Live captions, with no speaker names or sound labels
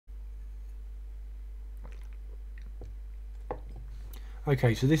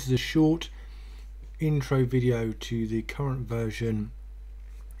Okay, so this is a short intro video to the current version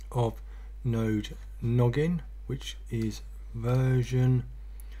of nodenoggin, which is version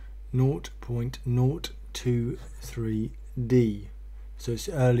 0.023D. So it's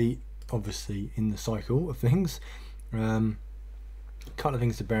early, obviously, in the cycle of things. A couple of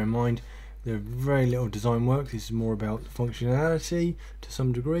things to bear in mind. There's very little design work. This is more about functionality to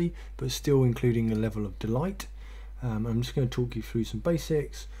some degree, but still including a level of delight. I'm just going to talk you through some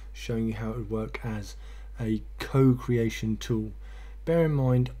basics, showing you how it would work as a co-creation tool. Bear in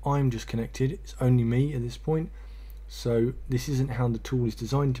mind, I'm just connected. It's only me at this point. So this isn't how the tool is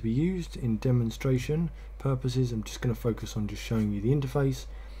designed to be used in demonstration purposes. I'm just going to focus on just showing you the interface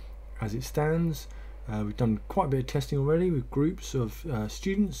as it stands. We've done quite a bit of testing already with groups of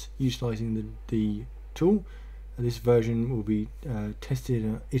students utilizing the tool. This version will be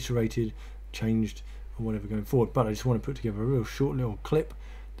tested, iterated, changed, or whatever going forward. But I just want to put together a real short little clip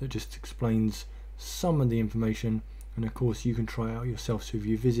that just explains some of the information. And of course, you can try it out yourself. So if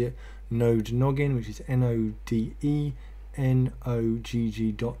you visit nodenoggin, which is nodenoggin,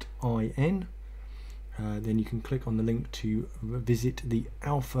 then you can click on the link to visit the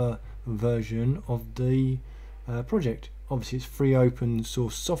alpha version of the project. Obviously, it's free open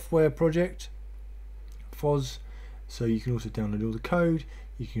source software project, FOSS. So you can also download all the code.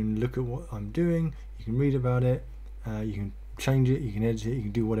 You can look at what I'm doing. You can read about it. You can change it. You can edit it. You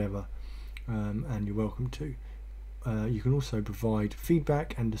can do whatever, and you're welcome to. You can also provide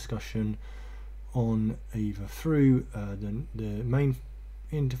feedback and discussion on either through the main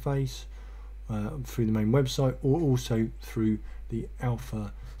interface, through the main website, or also through the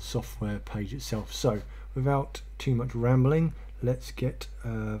alpha software page itself. So without too much rambling, let's get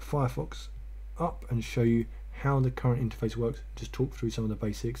Firefox up and show you how the current interface works. Just talk through some of the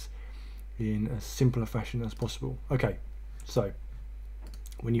basics in as simpler fashion as possible. Okay, so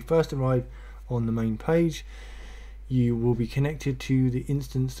when you first arrive on the main page, you will be connected to the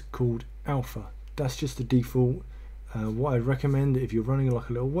instance called alpha. That's just the default. What I'd recommend, that if you're running like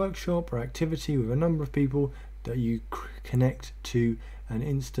a little workshop or activity with a number of people, that you connect to an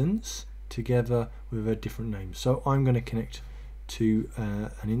instance together with a different name. So I'm going to connect to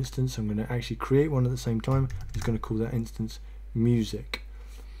an instance. I'm going to actually create one at the same time. I'm just going to call that instance music.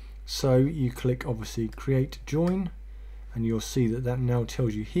 So you click obviously create join, and you'll see that that now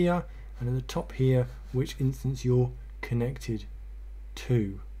tells you here, and at the top here, which instance you're connected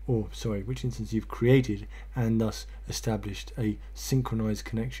to, or sorry, which instance you've created and thus established a synchronized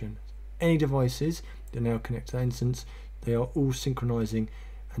connection. Any devices that now connect to that instance, they are all synchronizing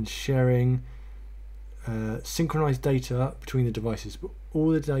and sharing synchronized data between the devices, but all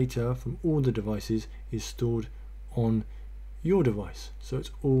the data from all the devices is stored on your device, so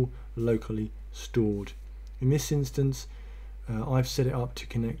it's all locally stored. In this instance, I've set it up to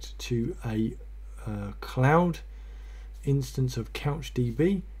connect to a cloud instance of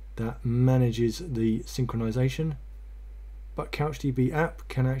CouchDB that manages the synchronization, but CouchDB app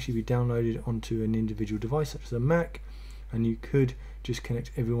can actually be downloaded onto an individual device such as a Mac, and you could just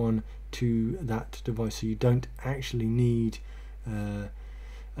connect everyone to that device, so you don't actually need a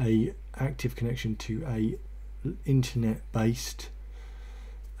active connection to a internet based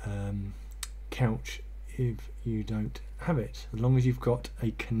couch if you don't have it. As long as you've got a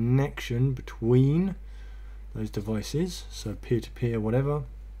connection between those devices, so peer-to-peer, whatever,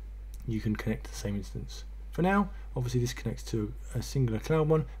 you can connect to the same instance. For now, obviously this connects to a singular cloud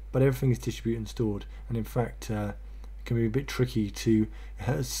one, but everything is distributed and stored, and in fact it can be a bit tricky to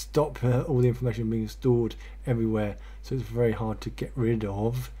stop all the information being stored everywhere, so it's very hard to get rid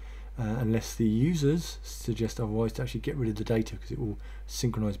of unless the users suggest otherwise, to actually get rid of the data, because it will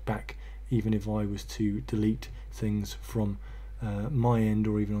synchronize back even if I was to delete things from my end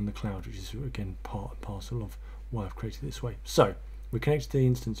or even on the cloud, which is again part and parcel of why I've created it this way. So we're connected to the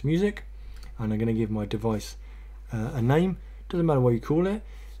instance music, and I'm going to give my device a name. Doesn't matter what you call it.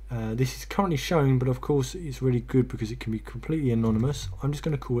 This is currently shown, but of course it's really good because it can be completely anonymous. I'm just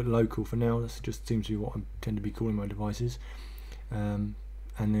going to call it local for now. That just seems to be what I tend to be calling my devices.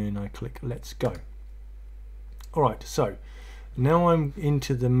 And then I click let's go. Alright, so now I'm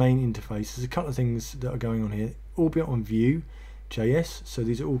into the main interface. There's a couple of things that are going on here, all built on Vue.js. So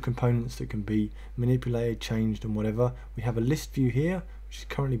these are all components that can be manipulated, changed, and whatever. We have a list view here, which is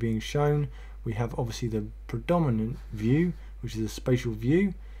currently being shown. We have obviously the predominant view, which is a spatial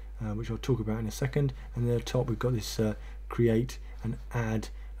view, which I'll talk about in a second. And then at the top we've got this create and add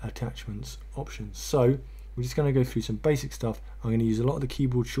attachments options. So we're just going to go through some basic stuff. I'm going to use a lot of the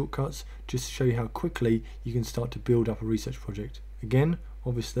keyboard shortcuts just to show you how quickly you can start to build up a research project. Again,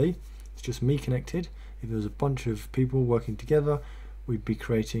 obviously, it's just me connected. If there was a bunch of people working together, we'd be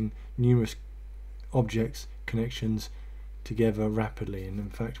creating numerous objects, connections together rapidly. And in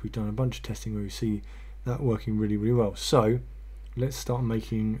fact, we've done a bunch of testing where we see that working really, really well. So let's start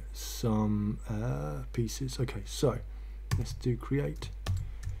making some pieces. Okay, so let's do create.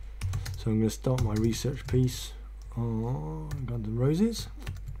 So I'm going to start my research piece on Guns N' Roses.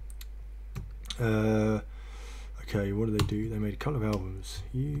 Okay, what do they do? They made a couple of albums.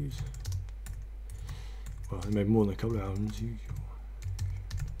 Well, they made more than a couple of albums.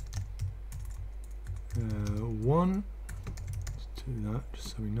 One. Let's do that just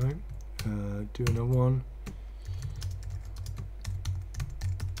so we know. Do another one.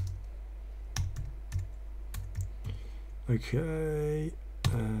 Okay.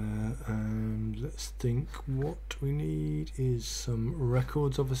 And let's think what we need is some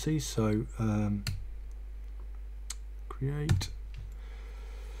records, obviously. So create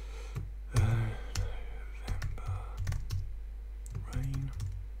November rain.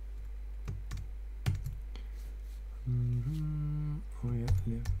 Oh yeah,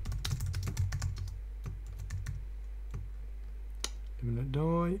 live and let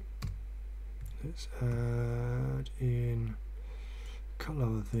die. Let's add in a couple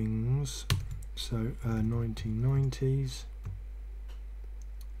other things. So 1990s,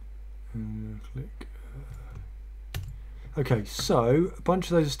 and click. Okay, so a bunch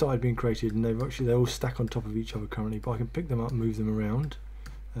of those have started being created, and they all stack on top of each other currently. But I can pick them up, and move them around.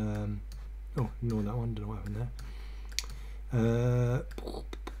 Oh, ignore that one. Don't know what happened there.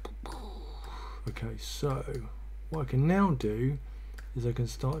 Okay, so what I can now do is I can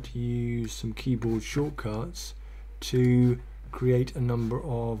start to use some keyboard shortcuts to create a number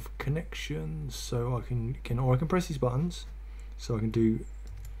of connections. So I can press these buttons. So I can do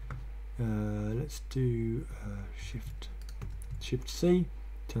let's do Shift C,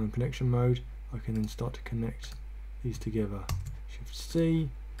 turn on connection mode. I can then start to connect these together. Shift C,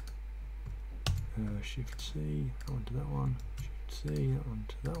 Shift C, that one to that one, Shift C, that one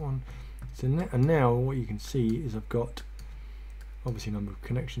to that one. So and now what you can see is I've got obviously a number of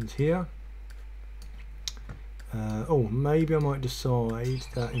connections here. Oh, maybe I might decide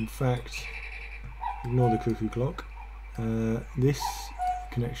that in fact, ignore the cuckoo clock, this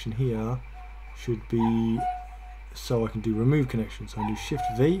connection here should be so I can do remove connections. So I can do Shift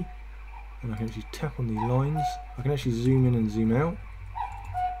V and I can actually tap on these lines. I can actually zoom in and zoom out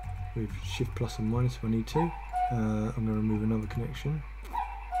with Shift plus and minus if I need to. I'm going to remove another connection.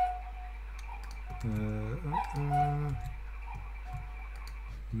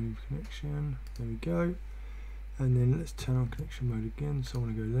 Remove connection, there we go. And then let's turn on connection mode again. So I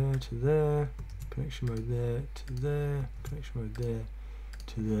want to go there to there, connection mode there to there, connection mode there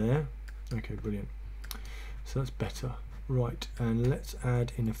to there. Okay, brilliant. So that's better. Right, and let's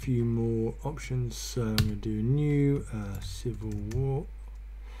add in a few more options. So I'm going to do new Civil War.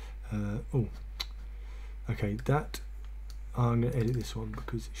 Oh, okay, that I'm going to edit this one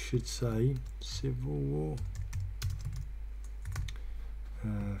because it should say Civil War.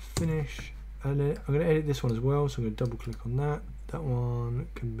 Finish. And then I'm going to edit this one as well, so I'm going to double click on that. That one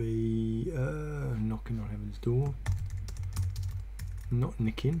can be knocking on heaven's door. Not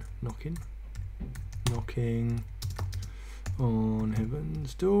nicking, knocking. Knocking on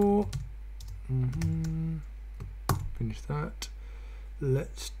heaven's door. Finish that.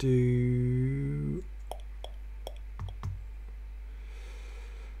 Let's do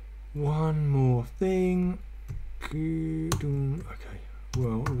one more thing. Okay.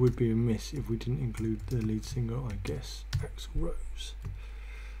 Well, it would be a miss if we didn't include the lead singer, I guess. Axl Rose.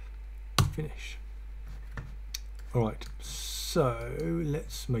 Finish. Alright, so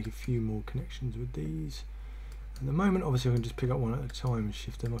let's make a few more connections with these. At the moment, obviously I can just pick up one at a time and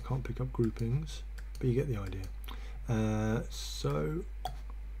shift them. I can't pick up groupings, but you get the idea. So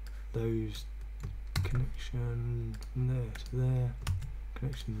those connection from there to there,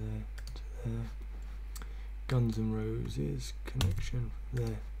 connection there to there. Guns N' Roses connection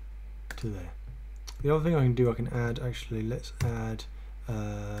there to there. The other thing I can do, I can add, actually, let's add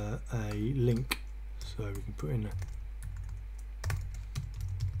a link. So we can put in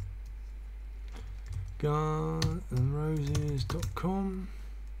gunsnroses.com.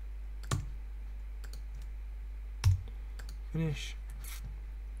 Finish.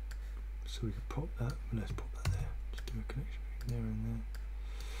 So we can pop that, let's pop that there. Just do a connection there and there.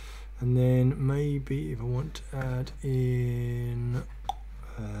 And then maybe if I want to add in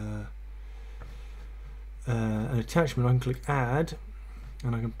an attachment, I can click add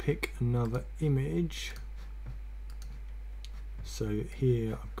and I can pick another image. So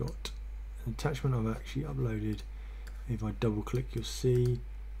here I've got an attachment I've actually uploaded. If I double click, you'll see,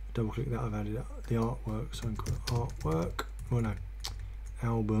 double click that, I've added the artwork, so I can call it artwork. Well, no,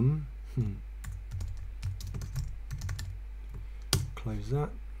 album. Close that,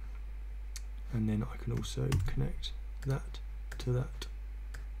 and then I can also connect that to that.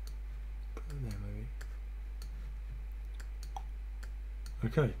 Put it there maybe.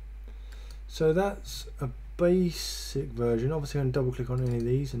 Okay, so that's a basic version. Obviously I'm going to double click on any of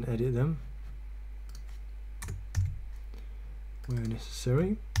these and edit them where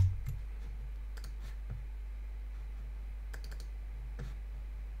necessary.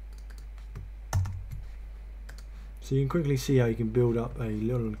 So you can quickly see how you can build up a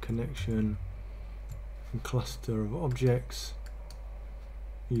little connection and cluster of objects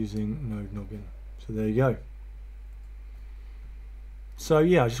using nodenoggin. So there you go. So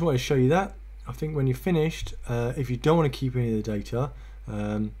yeah, I just wanted to show you that. I think when you're finished, if you don't want to keep any of the data,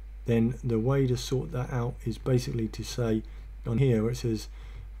 then the way to sort that out is basically to say on here where it says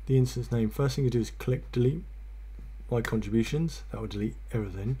the instance name, first thing you do is click delete my contributions. That will delete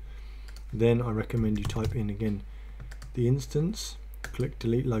everything. Then I recommend you type in again the instance, click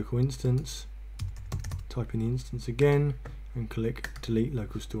delete local instance, type in the instance again and click delete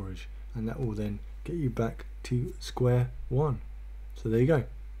local storage, and that will then get you back to square one. So there you go.